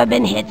never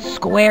been hit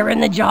square in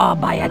the jaw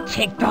by a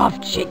ticked-off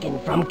chicken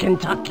from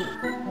Kentucky.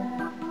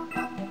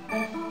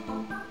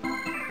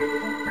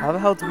 How the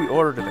hell do we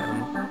order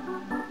them?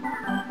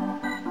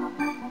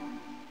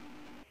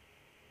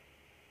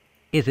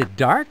 Is it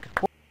dark?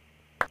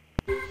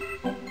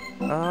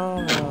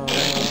 Oh.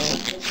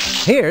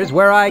 Here's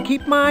where I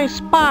keep my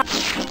spot.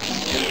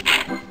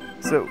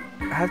 So,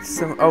 I have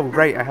to... Oh,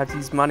 right. I have to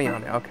use money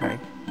on it. Okay.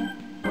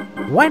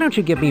 Why don't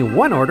you give me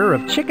one order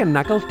of chicken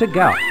knuckles to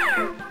go?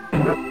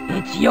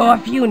 It's your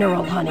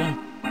funeral, honey.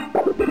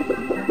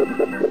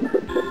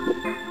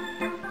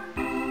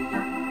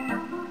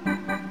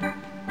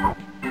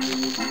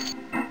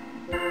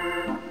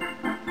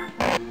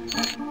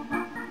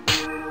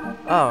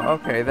 Oh,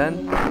 okay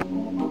then.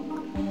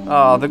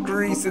 Oh, the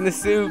grease in the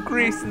suit!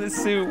 Grease in the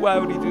suit! Why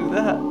would he do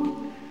that?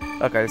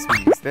 Okay, so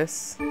we use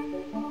this.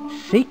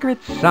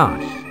 Secret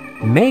sauce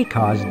may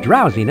cause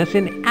drowsiness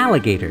in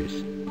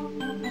alligators.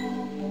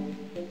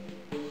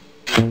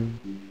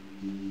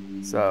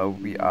 So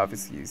we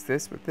obviously use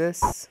this with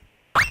this.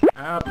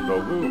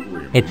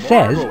 Absolutely. It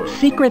says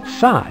secret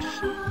sauce.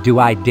 Do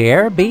I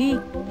dare be?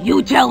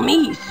 You tell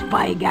me,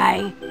 spy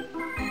guy.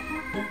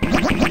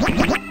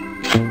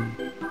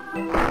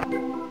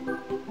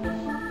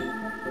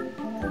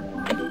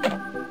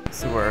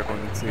 So we're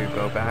going to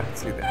go back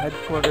to the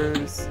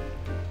headquarters.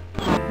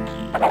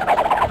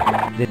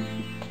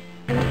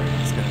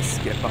 Just gonna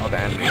skip all the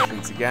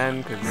animations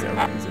again because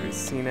everyone's already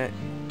seen it.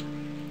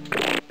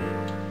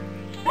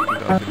 We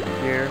go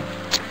through here,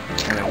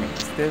 and then we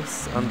use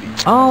this on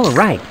the... All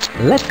right,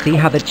 let's see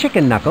how the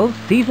chicken knuckles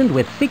seasoned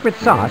with secret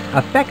sauce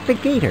affect the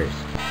gators.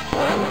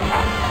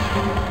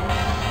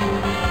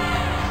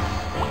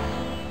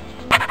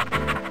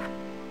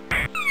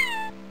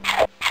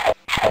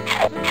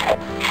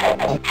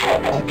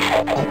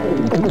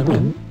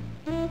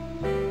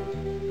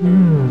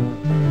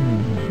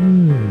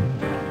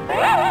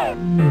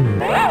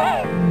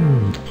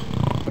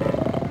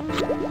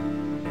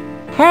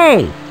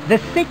 Hey, the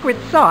secret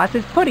sauce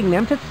is putting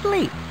them to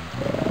sleep.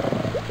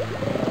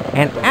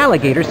 An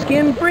alligator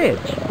skin bridge.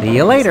 See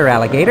you later,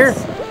 alligator.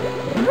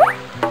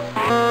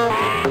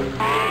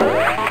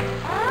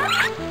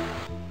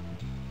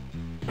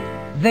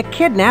 The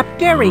kidnapped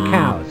dairy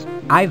cows.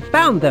 I've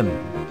found them.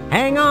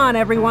 Hang on,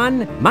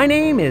 everyone. My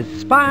name is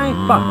Spy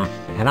Fox,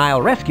 and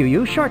I'll rescue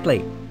you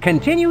shortly.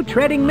 Continue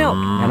treading milk,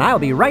 and I'll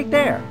be right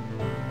there.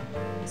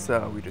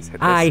 So we just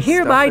hit this. I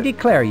hereby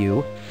declare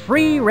you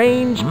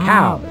free-range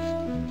cows.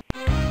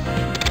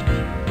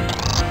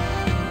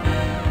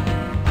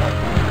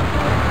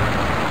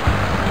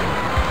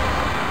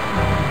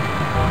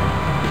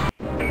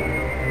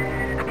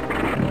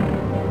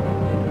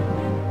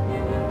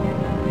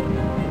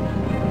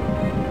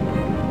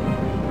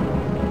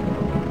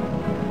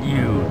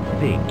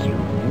 think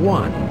you've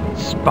won,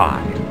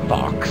 Spy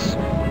Fox.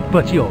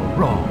 But you're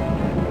wrong.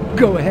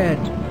 Go ahead,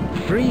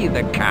 free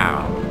the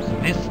cows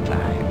this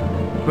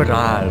time. But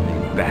I'll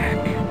be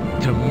back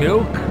to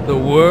milk the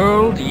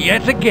world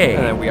yet again.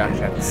 And then we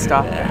actually have to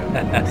stop them.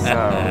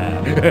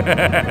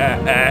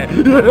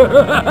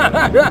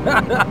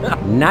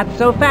 Not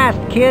so fast,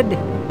 kid.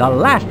 The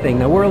last thing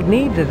the world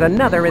needs is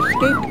another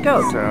escaped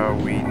ghost. So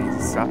we need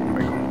to stop them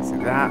by going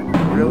through that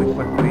really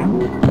quickly.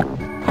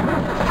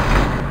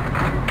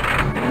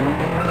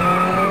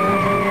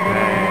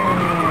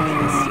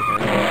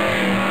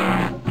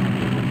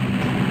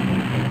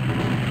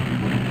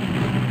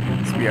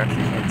 So we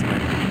actually can't do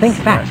anything. Think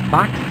fast,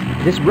 Fox.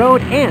 This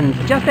road ends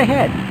just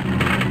ahead.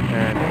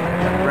 And we hit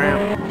that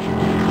ramp.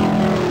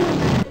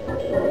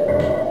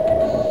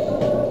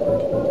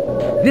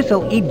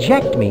 This'll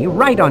eject me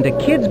right onto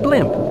Kid's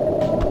blimp.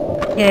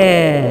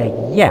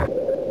 Yeah.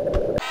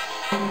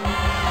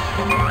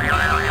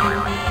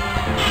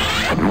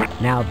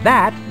 Now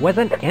that was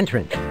an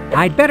entrance.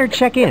 I'd better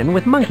check in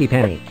with Monkey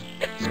Penny.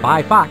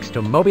 Spy Fox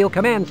to Mobile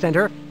Command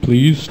Center.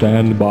 Please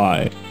stand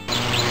by.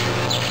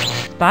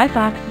 Spy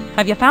Fox,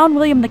 have you found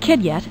William the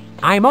Kid yet?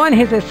 I'm on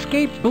his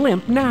escaped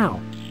blimp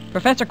now.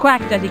 Professor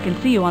Quack says he can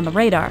see you on the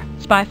radar.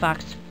 Spy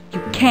Fox,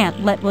 you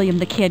can't let William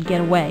the Kid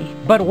get away.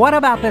 But what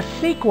about the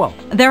sequel?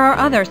 There are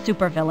other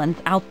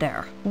supervillains out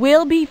there.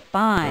 We'll be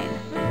fine.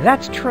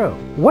 That's true.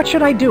 What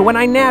should I do when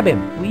I nab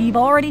him? We've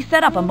already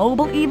set up a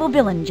mobile evil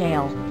villain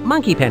jail.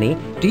 Monkey Penny,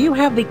 do you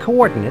have the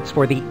coordinates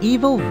for the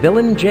evil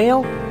villain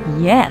jail?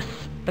 Yes.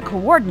 The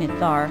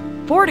coordinates are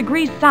 4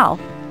 degrees south,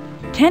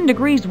 10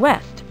 degrees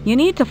west. You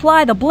need to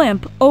fly the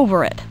blimp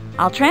over it.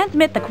 I'll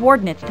transmit the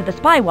coordinates to the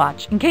Spy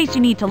Watch in case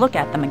you need to look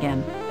at them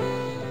again.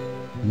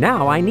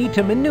 Now I need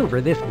to maneuver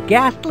this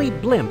ghastly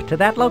blimp to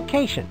that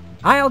location.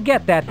 I'll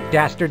get that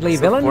dastardly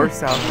villain. 4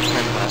 south,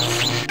 10 west.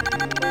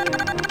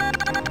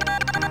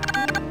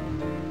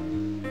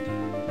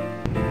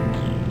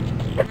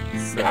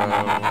 So,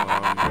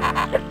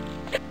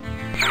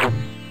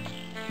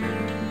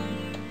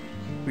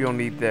 we'll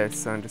need this,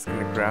 so I'm just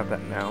gonna grab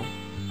that now.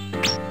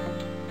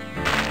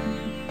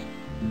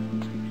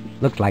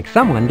 Looks like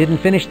someone didn't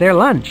finish their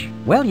lunch.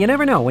 Well, you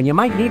never know when you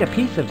might need a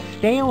piece of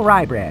stale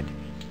rye bread.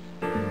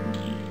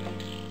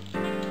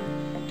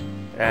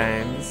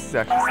 And this is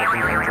actually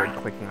something I enjoyed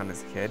clicking on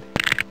as a kid.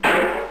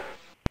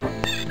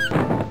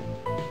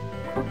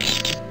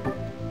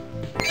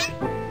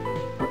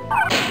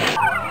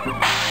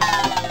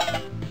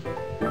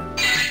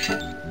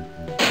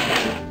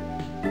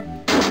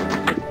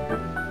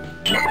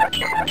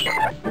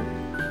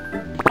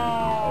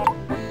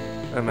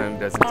 And then it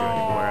doesn't do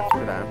anymore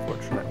after that,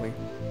 unfortunately.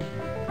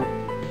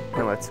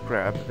 And let's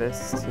grab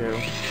this too.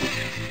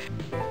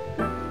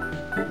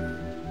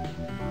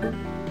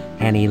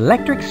 An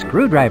electric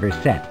screwdriver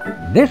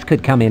set. This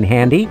could come in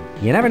handy.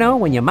 You never know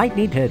when you might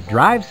need to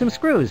drive some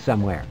screws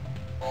somewhere.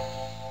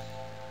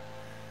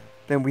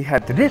 Then we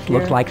had to. This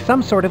looks like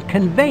some sort of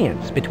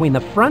conveyance between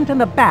the front and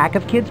the back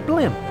of Kid's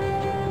blimp.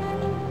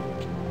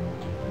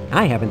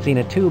 I haven't seen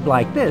a tube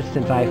like this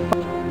since I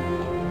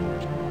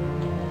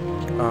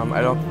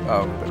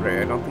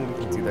don't think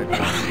we can do that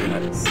just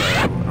yet, so,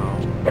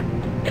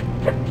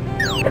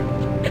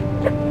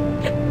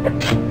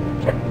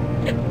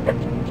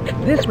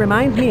 This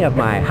reminds me of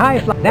my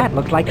That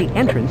looks like the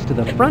entrance to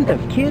the front of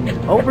Kid's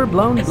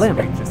overblown blimp.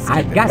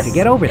 I've got to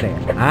get over there.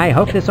 I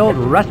hope this old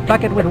rust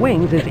bucket with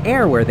wings is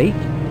airworthy.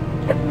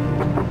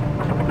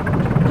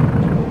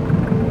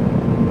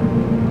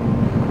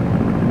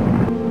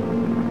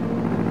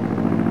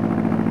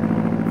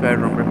 If I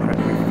remember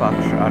correctly,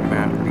 Fox should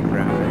automatically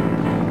grab it.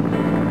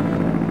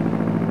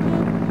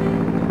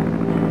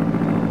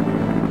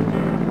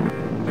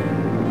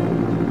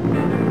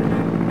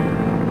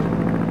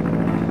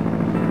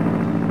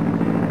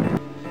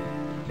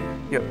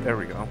 Yep, there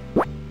we go.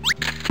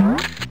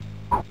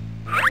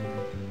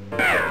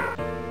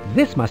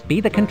 This must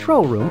be the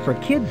control room for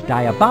Kid's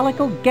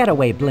diabolical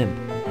getaway blimp.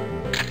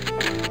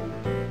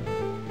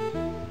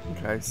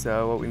 Okay,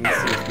 so what we need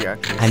to do is we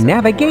actually A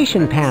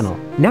navigation panel.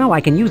 Now I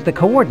can use the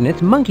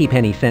coordinates Monkey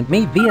Penny sent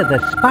me via the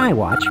Spy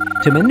Watch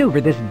to maneuver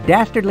this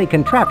dastardly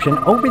contraption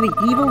over the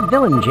evil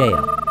villain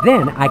jail.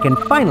 Then I can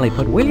finally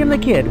put William the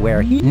Kid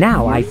where he...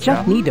 Now I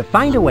just need to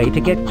find a way to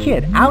get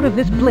Kid out of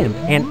this blimp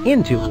and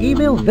into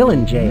evil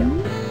villain jail.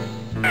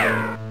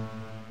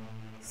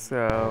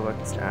 So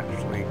let's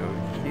actually go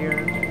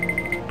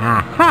here.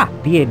 Aha!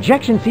 The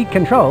ejection seat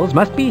controls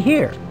must be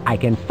here. I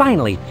can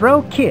finally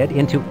throw Kid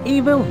into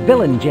evil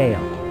villain jail.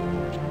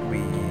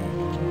 We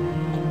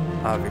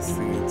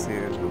obviously need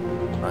to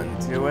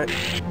undo it.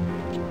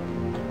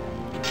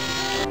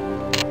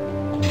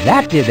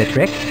 That did the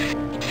trick.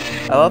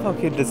 I love how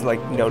Kid doesn't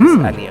notice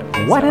any of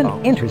this. What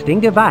an interesting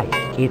device.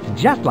 It's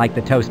just like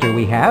the toaster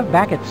we have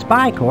back at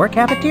Spy Corps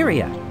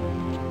Cafeteria.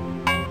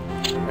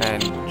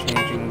 And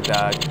changing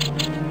the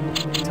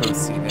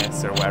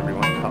toastiness or whatever you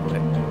want to call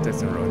it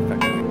doesn't really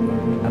affect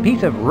anything. A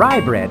piece of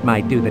rye bread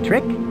might do the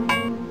trick. And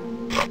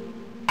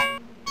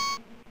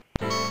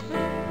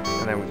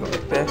then we go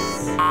like this.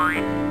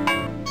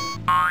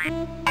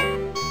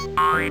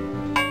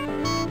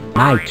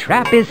 My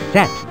trap is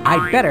set.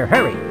 I'd better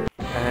hurry.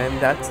 And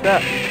that's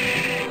that.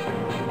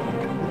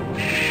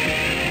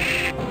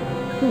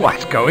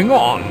 What's going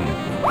on?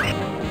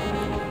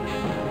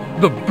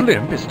 The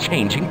blimp is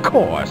changing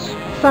course.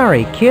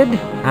 Sorry, kid.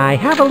 I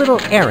have a little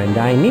errand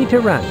I need to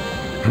run.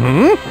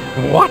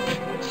 What?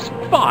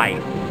 Spy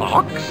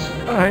Fox?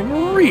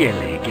 I'm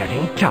really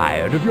getting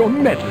tired of your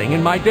meddling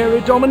in my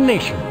dairy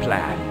domination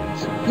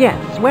plans.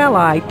 Yes, well,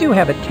 I do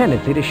have a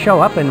tendency to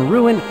show up and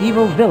ruin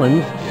evil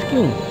villains'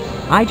 schemes.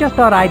 I just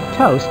thought I'd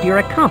toast your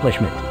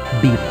accomplishment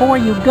before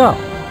you go.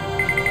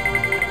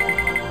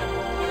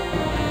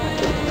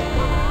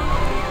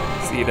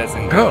 See, it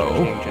doesn't Go?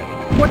 change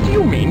anything. What do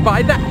you mean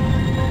by that?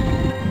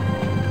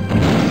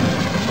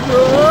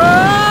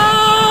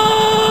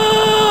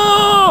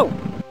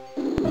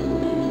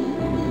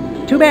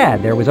 Too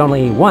bad there was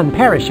only one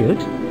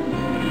parachute.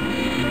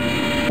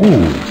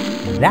 Ooh,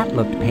 that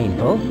looked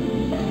painful.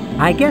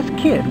 I guess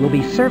Kid will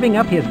be serving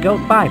up his goat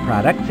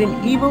byproducts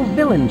in evil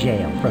villain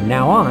jail from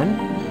now on.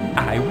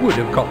 I would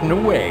have gotten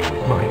away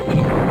with my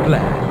evil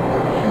plan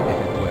if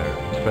it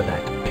weren't for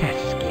that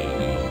pesky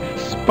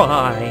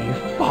Spy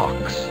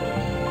Fox.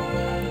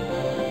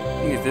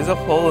 Jeez, there's a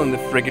hole in the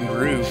friggin'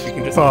 roof. You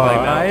can just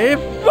climb Spy out.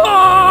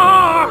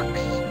 Fox!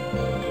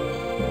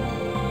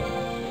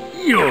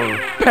 You'll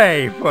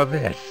pay for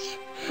this.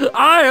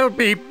 I'll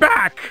be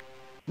back.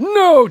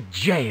 No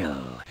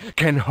jail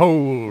can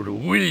hold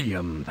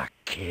William the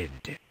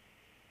Kid.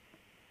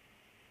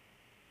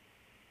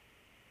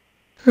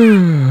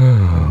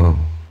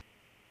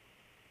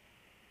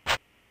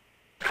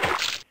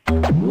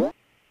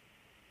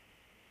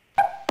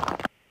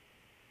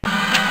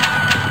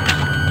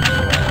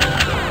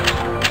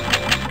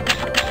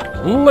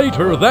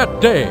 Later that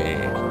day.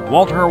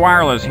 Walter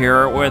Wireless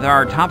here with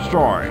our top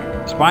story.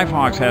 Spy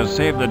Fox has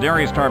saved the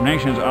dairy-starved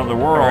nations of the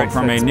world Alright,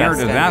 from so a it's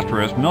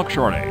near-disastrous milk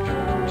shortage.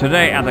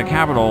 Today at the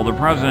Capitol, the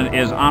President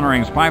is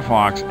honoring Spy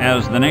Fox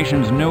as the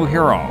nation's new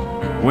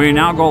hero. We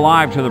now go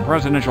live to the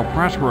presidential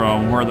press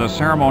room where the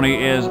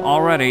ceremony is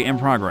already in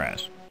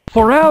progress.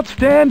 For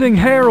outstanding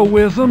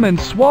heroism and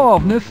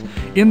suaveness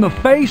in the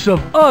face of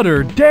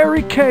utter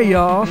dairy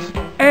chaos,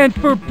 and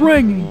for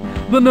bringing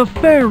the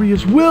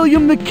nefarious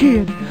William the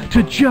Kid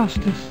to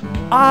justice,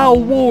 I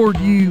award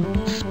you,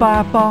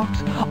 Spy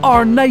Fox,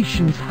 our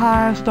nation's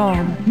highest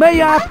honor.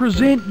 May I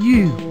present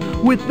you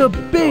with the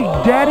Big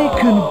Daddy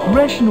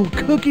Congressional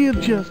Cookie of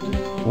Justice.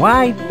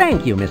 Why,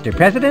 thank you, Mr.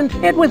 President.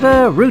 It was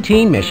a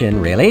routine mission,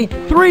 really.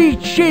 3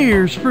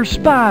 cheers for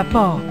Spy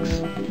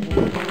Fox.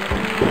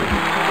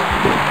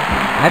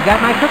 I've got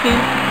my cookie.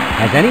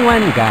 Has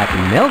anyone got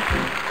milk?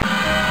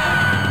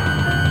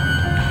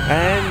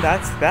 And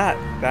that's that.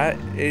 That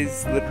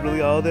is literally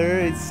all there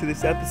is to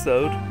this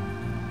episode.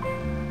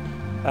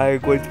 I'm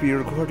going to be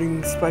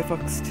recording Spy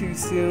Fox 2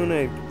 soon.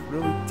 I'm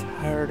really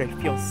tired. I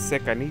feel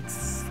sick. I need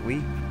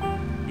sleep.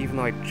 Even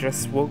though I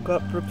just woke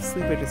up from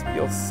sleep, I just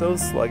feel so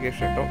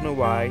sluggish. I don't know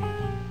why.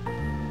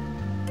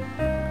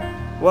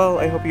 Well,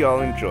 I hope you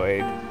all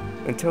enjoyed.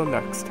 Until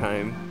next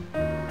time,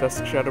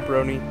 Dusk Shadow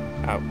Brony,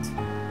 out.